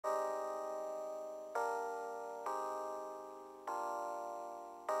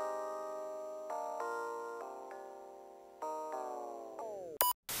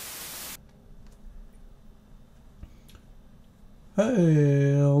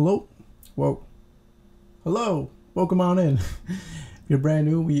Hello. Whoa. Hello. Welcome on in. If you're brand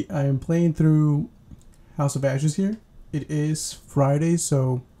new, I am playing through House of Ashes here. It is Friday,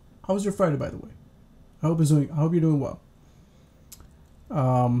 so how was your Friday, by the way? I hope you're doing well.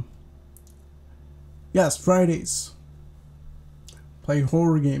 Yes, Fridays. Play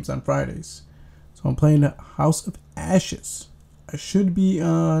horror games on Fridays. So I'm playing House of Ashes. I should be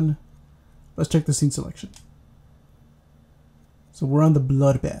on. Let's check the scene selection. So we're on the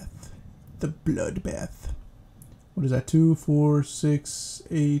Bloodbath. The Bloodbath. What is that? 2, 4, 6,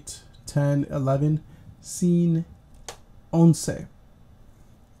 8, 10, 11. Scene 11.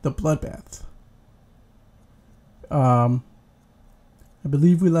 The Bloodbath. I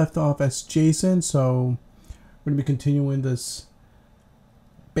believe we left off as Jason, so we're going to be continuing this.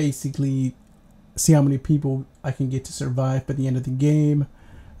 Basically, see how many people I can get to survive by the end of the game.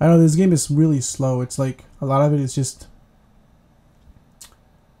 I know this game is really slow. It's like a lot of it is just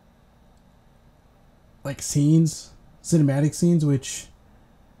like scenes, cinematic scenes, which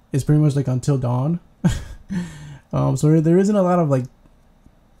is pretty much like Until Dawn. So there isn't a lot of like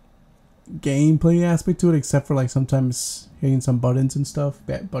gameplay aspect to it, except for like sometimes hitting some buttons and stuff,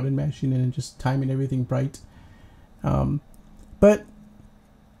 button mashing and just timing everything right. But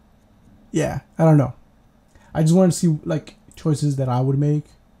yeah, I don't know. I just wanted to see like choices that I would make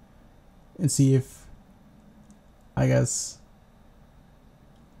and see if I guess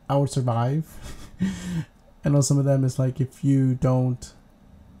I would survive. I know some of them is like if you don't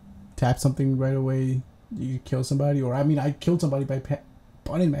tap something right away, you kill somebody. Or I mean, I killed somebody by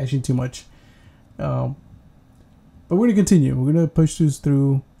button mashing too much. But we're gonna continue. We're gonna push this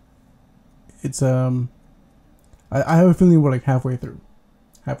through. It's I have a feeling we're like halfway through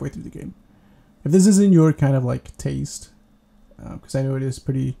the game. If this isn't your kind of like taste, because I know it is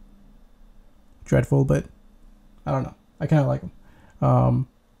pretty dreadful, but I don't know. I kind of like them.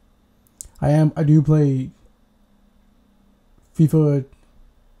 I do play FIFA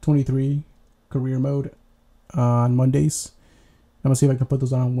 23 career mode on Mondays. I'm gonna see if I can put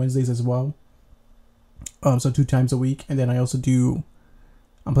those on Wednesdays as well. So 2 times a week, and then I also do.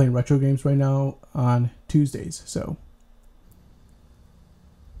 I'm playing retro games right now on Tuesdays. So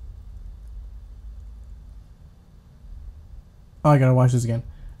I gotta watch this again.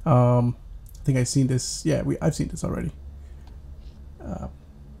 I think I've seen this. Yeah, I've seen this already.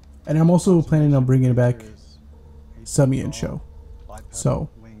 And I'm also planning on bringing back Semian show. So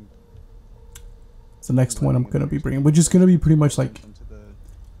it's the next one I'm gonna be bringing, which is gonna be pretty much like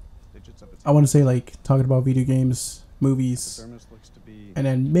I want to say like talking about video games, movies, and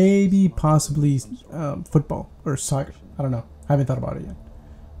then maybe possibly football or soccer. I don't know. I haven't thought about it yet.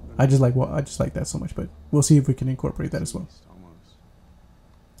 I just like that so much, but we'll see if we can incorporate that as well.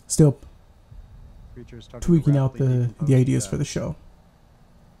 Still tweaking out the ideas for the show.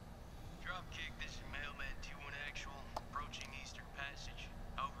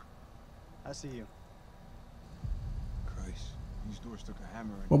 I see you. Christ, these doors took a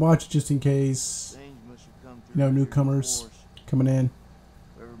hammer. We'll watch it just in case, you know, newcomers coming in.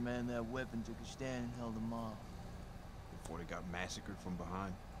 Whoever manned that weapon took a stand and held them off. Before they got massacred from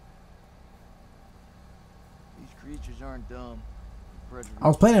behind. These creatures aren't dumb. I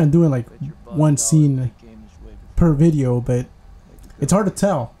was planning on doing like one scene per video, but it's hard to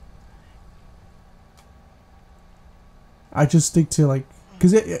tell. I just stick to like,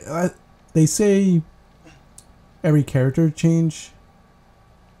 because they say every character change,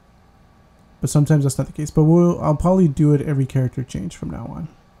 but sometimes that's not the case. But I'll probably do it every character change from now on.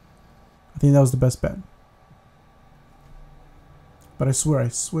 I think that was the best bet. But I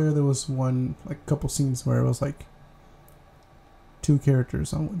swear there was one, like a couple scenes where it was like 2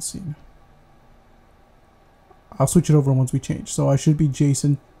 characters on one scene. I'll switch it over once we change. So I should be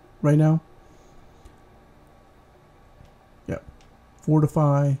Jason right now. Yep.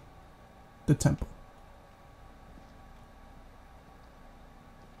 Fortify the temple.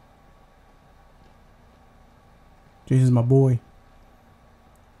 Jason's my boy.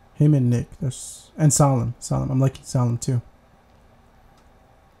 Him and Nick. And Solemn. I'm liking Solemn too.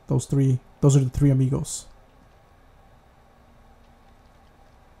 Those are the 3 amigos.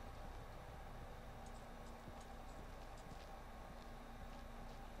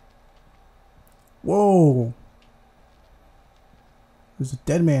 Whoa. There's a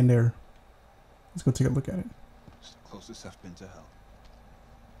dead man there. Let's go take a look at it. It's the closest I've been to hell.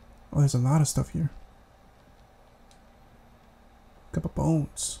 Oh, there's a lot of stuff here. Couple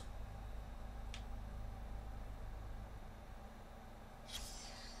bones.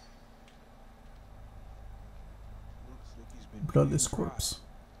 Bloodless corpse.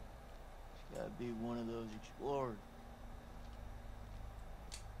 Gotta be one of those explorers.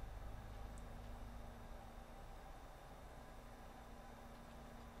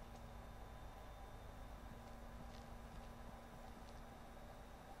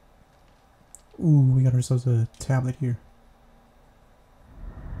 Ooh, we got ourselves a tablet here.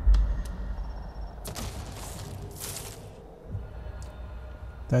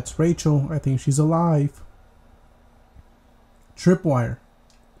 That's Rachel. I think she's alive. Tripwire.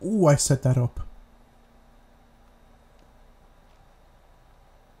 Ooh, I set that up.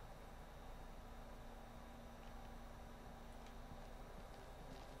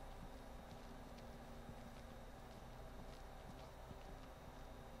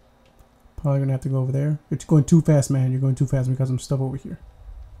 Probably gonna have to go over there. You're going too fast, man. You're going too fast because I'm stuck over here.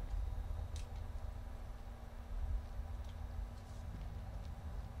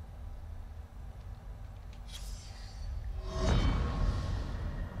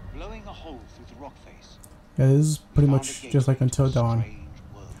 Blowing a hole through the rock face. Yeah, this is pretty much just like Until Dawn,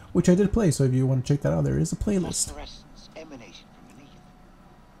 which I did play. So if you want to check that out, there is a playlist. Phosphorescence emanated from beneath,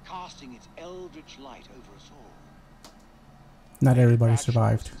 casting its eldritch light over us all. Not everybody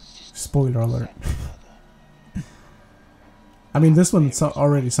survived. Spoiler alert. I mean, this one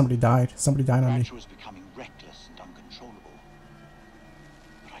already somebody died. Somebody died on me. Was becoming reckless and uncontrollable.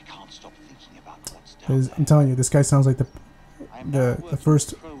 But I can't stop thinking about what's down there. I'm telling you, this guy sounds like the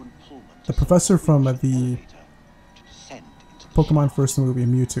professor from the Pokemon first movie,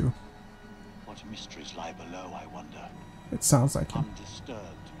 Mewtwo. What mysteries lie below, I wonder. It sounds like him.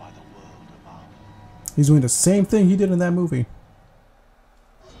 Undisturbed by the world above. He's doing the same thing he did in that movie.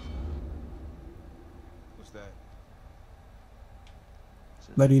 What's that?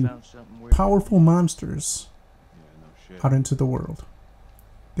 Letting powerful monsters Yeah, no shit. out into the world.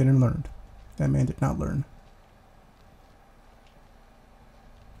 Didn't learn. That man did not learn.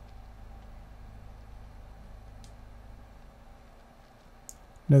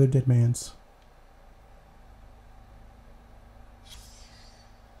 Another dead man's.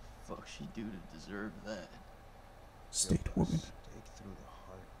 Fuck she do to deserve that? State woman. Stake through the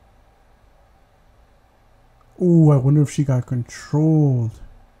heart. Ooh, I wonder if she got controlled.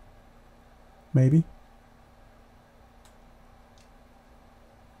 Maybe.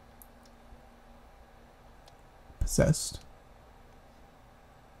 Possessed.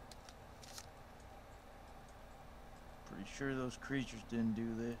 Pretty sure those creatures didn't do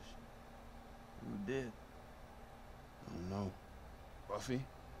this. Who did? I don't know. Buffy?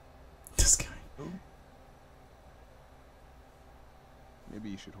 This guy. Who? Maybe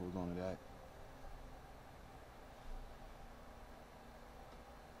you should hold on to that.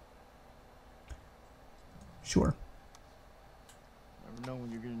 Sure. Never know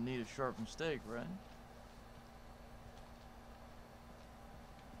when you're gonna need a sharpened stake, right?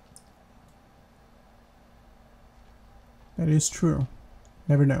 That is true.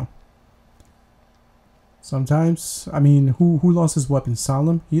 Never know. Sometimes, I mean, who lost his weapon?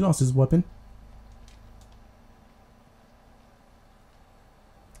 Solemn? He lost his weapon.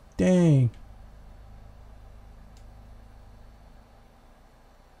 Dang.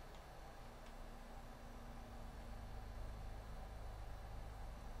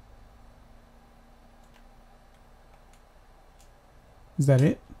 Is that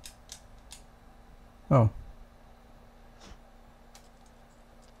it? Oh.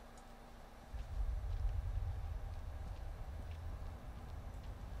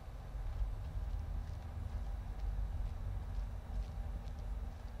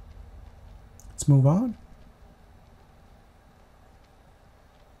 Let's move on.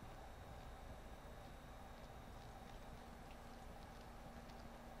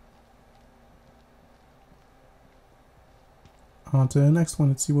 On to the next one.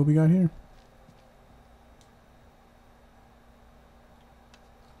 Let's see what we got here.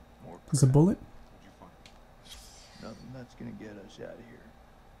 More Is a crap. bullet? What'd you find? Nothing that's gonna get us out of here.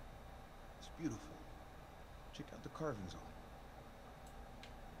 It's beautiful. Check out the carvings on it.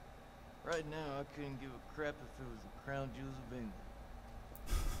 Right now, I couldn't give a crap if it was the crown jewels of England.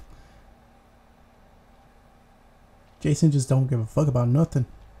 Jason just don't give a fuck about nothing.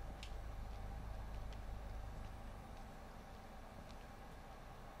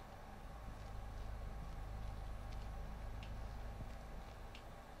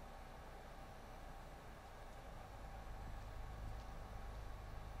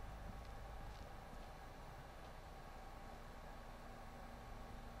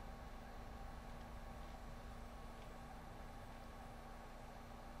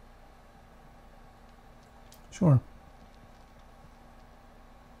 Sure.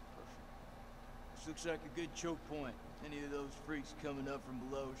 This looks like a good choke point. Any of those freaks coming up from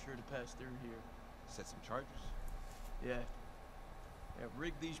below are sure to pass through here. Set some charges. Yeah. Yeah,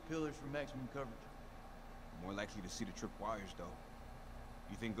 rig these pillars for maximum coverage. More likely to see the trip wires, though.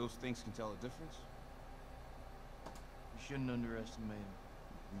 You think those things can tell a difference? You shouldn't underestimate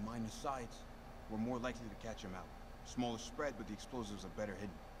them. Mind the sides. we're more likely to catch him out. Smaller spread, but the explosives are better hidden.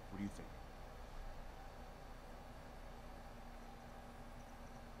 What do you think?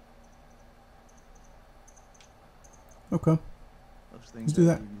 Okay. Those things Let's do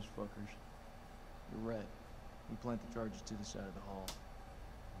that. devious fuckers. You're right. We plant the charges to the side of the hall.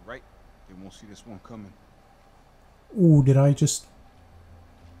 Right? They won't see this one coming. Ooh, did I just...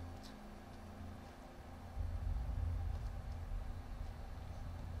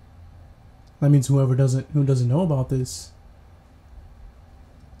 That means who doesn't know about this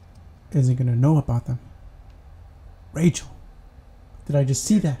isn't gonna know about them. Rachel, did I just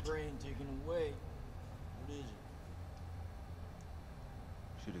see that? Brain taken away. What is it?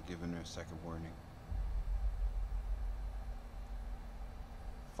 Should have given her a second warning.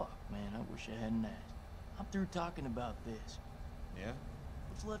 Fuck, man, I wish I hadn't asked. I'm through talking about this. Yeah?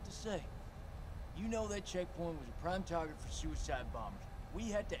 What's left to say? You know that checkpoint was a prime target for suicide bombers. We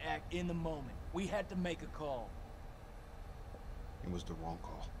had to act in the moment. We had to make a call. It was the wrong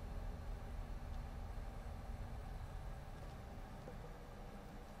call.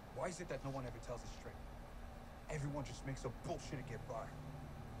 Why is it that no one ever tells us straight? Everyone just makes up bullshit to get by.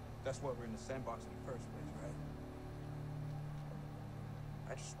 That's why we're in the sandbox in the first place, right?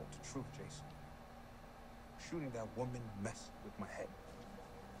 I just spoke the truth, Jason. Shooting that woman messed with my head.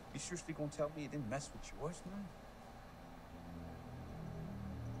 You seriously gonna tell me it didn't mess with yours, man?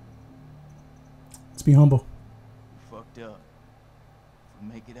 Let's be humble. We fucked up. If we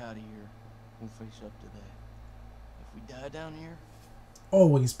make it out of here, we'll face up to that. If we die down here,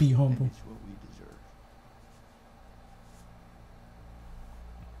 Always be maybe humble. it's what we deserve.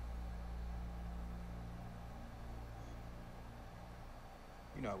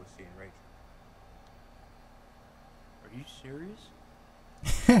 You know I was seeing Rachel. Are you serious?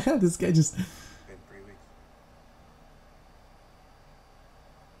 This guy just... It's been 3 weeks.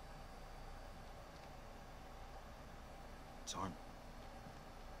 It's armed.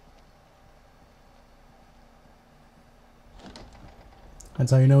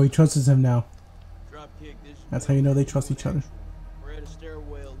 That's how you know he trusts him now. Dropkick, this is That's how you know they trust each other. We're at a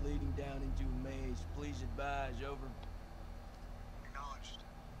stairwell leading down into a maze. Please advise, over. Acknowledged.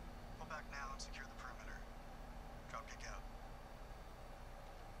 Pull back now and secure the perimeter. Dropkick out.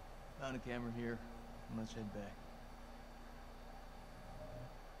 Found a camera here. Let's head back.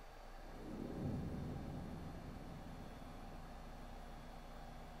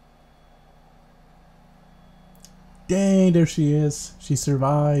 Dang, there she is. She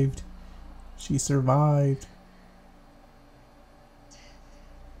survived. She survived.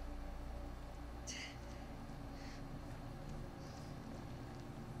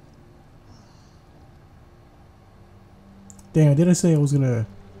 Damn, did I say I was gonna...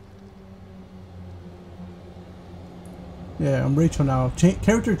 Yeah, I'm Rachel now.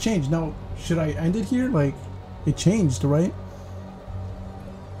 Character changed. Now, should I end it here? Like, it changed, right?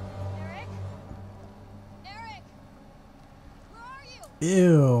 Eric? Eric! Where are you?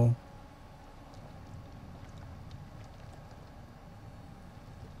 Ew.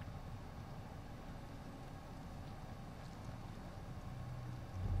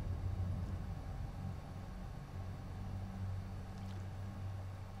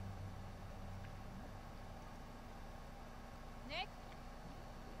 Nick?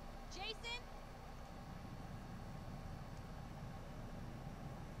 Jason?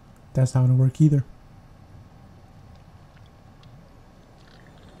 That's not gonna work either.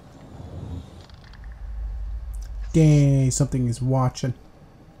 Dang, something is watching.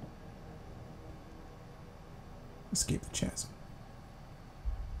 Escape the chasm.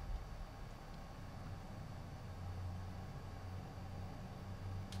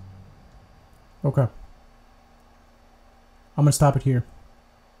 Okay. I'm gonna stop it here.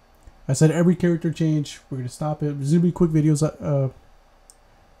 I said every character change. We're gonna stop it. There's gonna be quick videos.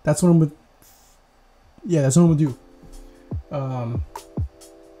 That's what I'm gonna. Yeah, that's what I'm gonna do.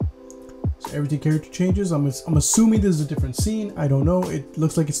 So every character changes. I'm assuming this is a different scene. I don't know. It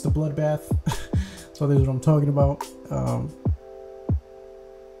looks like it's the bloodbath. So that's what I'm talking about.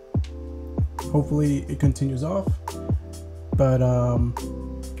 Hopefully it continues off, but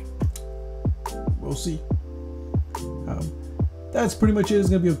we'll see. That's pretty much it. It's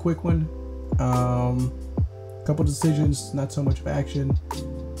gonna be a quick one. Couple decisions, not so much of action.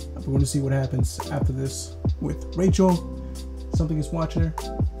 We're going to see what happens after this with Rachel. Something is watching her.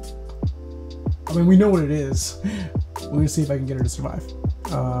 I mean, we know what it is. We're going to see if I can get her to survive.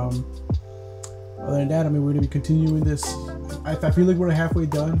 Other than that, I mean, we're going to be continuing this. I feel like we're halfway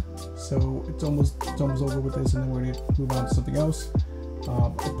done, so it's almost over with this, and then we're going to move on to something else.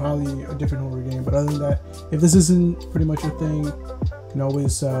 Probably a different horror game. But other than that, if this isn't pretty much your thing, You can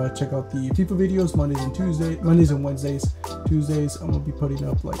always check out the FIFA videos Mondays and Wednesdays. Tuesdays I'm gonna be putting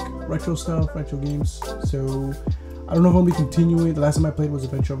up like retro stuff, retro games. So I don't know if I'm gonna be continuing. The last time I played was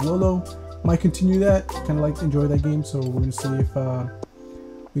Adventure of Lolo. Might continue that. Kind of like enjoy that game. So we're gonna see if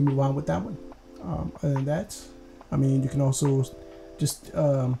we move on with that one. Other than that, I mean, you can also just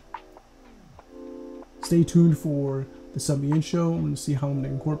stay tuned for the Sub-Me-In show. I'm gonna see how I'm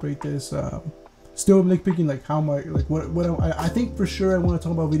gonna incorporate this. Still nitpicking like how my I think for sure I want to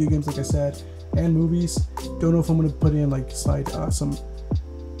talk about video games, like I said, and movies. Don't know if I'm gonna put in like some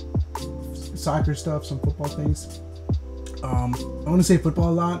soccer stuff, some football things. I want to say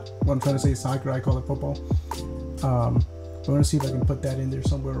football a lot. What I'm trying to say is soccer. I call it football. I want to see if I can put that in there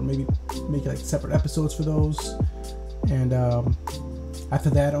somewhere, or maybe make like separate episodes for those. And after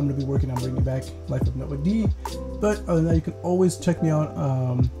that, I'm gonna be working on bringing back Life of Noah D. But other than that, you can always check me out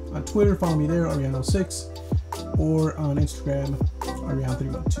on Twitter. Follow me there, Ariano6, or on Instagram,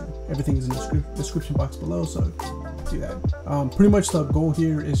 Ariano312. Everything is in the description box below, so do that. Pretty much the goal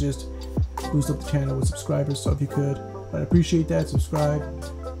here is just boost up the channel with subscribers. So if you could, I'd appreciate that. Subscribe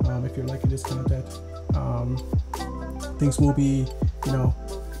if you're liking this content. Things will be, you know,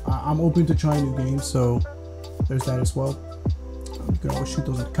 I'm open to trying new games, so there's that as well. You can always shoot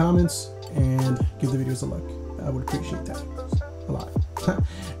those in the comments and give the videos a like. I would appreciate that a lot.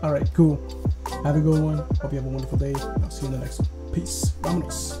 All right, cool. Have a good one. Hope you have a wonderful day. I'll see you in the next one. Peace.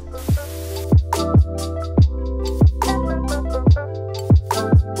 Vámonos.